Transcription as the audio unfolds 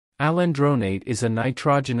Alendronate is a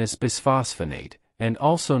nitrogenous bisphosphonate, and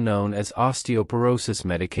also known as osteoporosis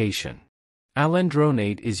medication.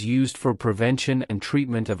 Alendronate is used for prevention and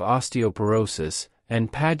treatment of osteoporosis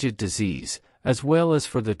and Paget disease, as well as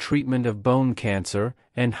for the treatment of bone cancer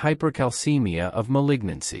and hypercalcemia of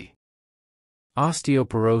malignancy.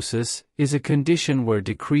 Osteoporosis is a condition where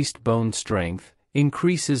decreased bone strength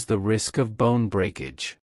increases the risk of bone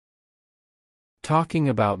breakage. Talking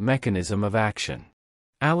about mechanism of action.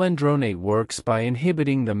 Alendronate works by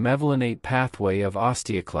inhibiting the mevalonate pathway of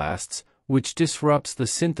osteoclasts, which disrupts the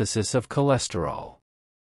synthesis of cholesterol.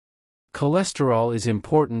 Cholesterol is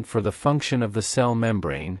important for the function of the cell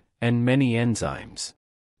membrane and many enzymes.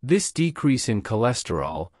 This decrease in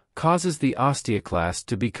cholesterol causes the osteoclast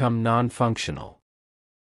to become non-functional.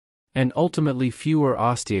 And ultimately fewer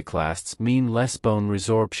osteoclasts mean less bone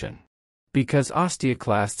resorption. Because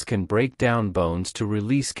osteoclasts can break down bones to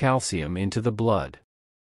release calcium into the blood.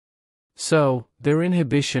 So, their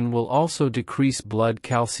inhibition will also decrease blood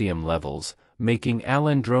calcium levels, making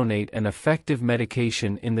alendronate an effective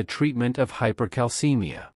medication in the treatment of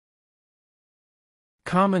hypercalcemia.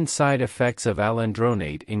 Common side effects of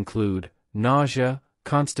alendronate include nausea,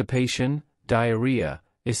 constipation, diarrhea,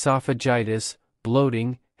 esophagitis,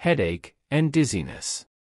 bloating, headache, and dizziness.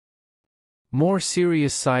 More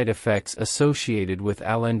serious side effects associated with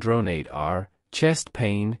alendronate are chest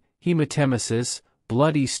pain, hematemesis,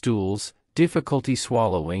 bloody stools, difficulty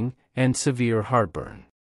swallowing, and severe heartburn.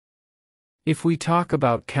 If we talk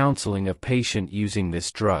about counseling a patient using this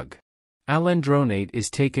drug, alendronate is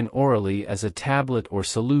taken orally as a tablet or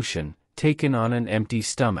solution, taken on an empty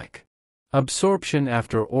stomach. Absorption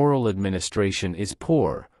after oral administration is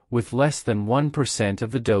poor, with less than 1%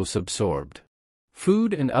 of the dose absorbed.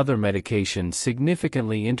 Food and other medications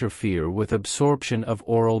significantly interfere with absorption of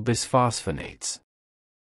oral bisphosphonates.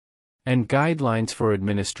 And guidelines for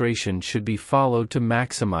administration should be followed to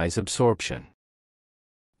maximize absorption.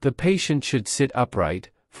 The patient should sit upright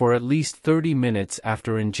for at least 30 minutes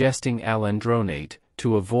after ingesting alendronate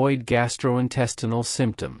to avoid gastrointestinal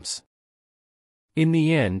symptoms. In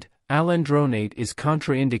the end, alendronate is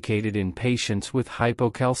contraindicated in patients with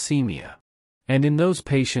hypocalcemia, and in those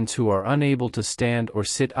patients who are unable to stand or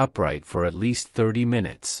sit upright for at least 30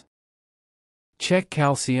 minutes. Check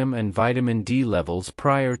calcium and vitamin D levels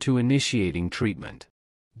prior to initiating treatment.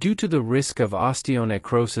 Due to the risk of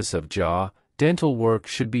osteonecrosis of jaw, dental work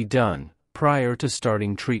should be done prior to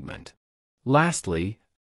starting treatment. Lastly,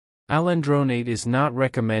 alendronate is not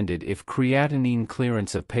recommended if creatinine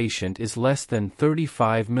clearance of patient is less than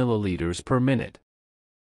 35 milliliters per minute.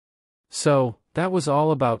 So, that was all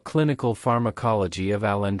about clinical pharmacology of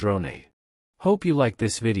alendronate. Hope you like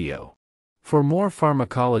this video. For more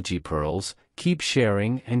pharmacology pearls, keep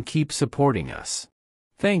sharing and keep supporting us.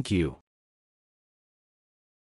 Thank you.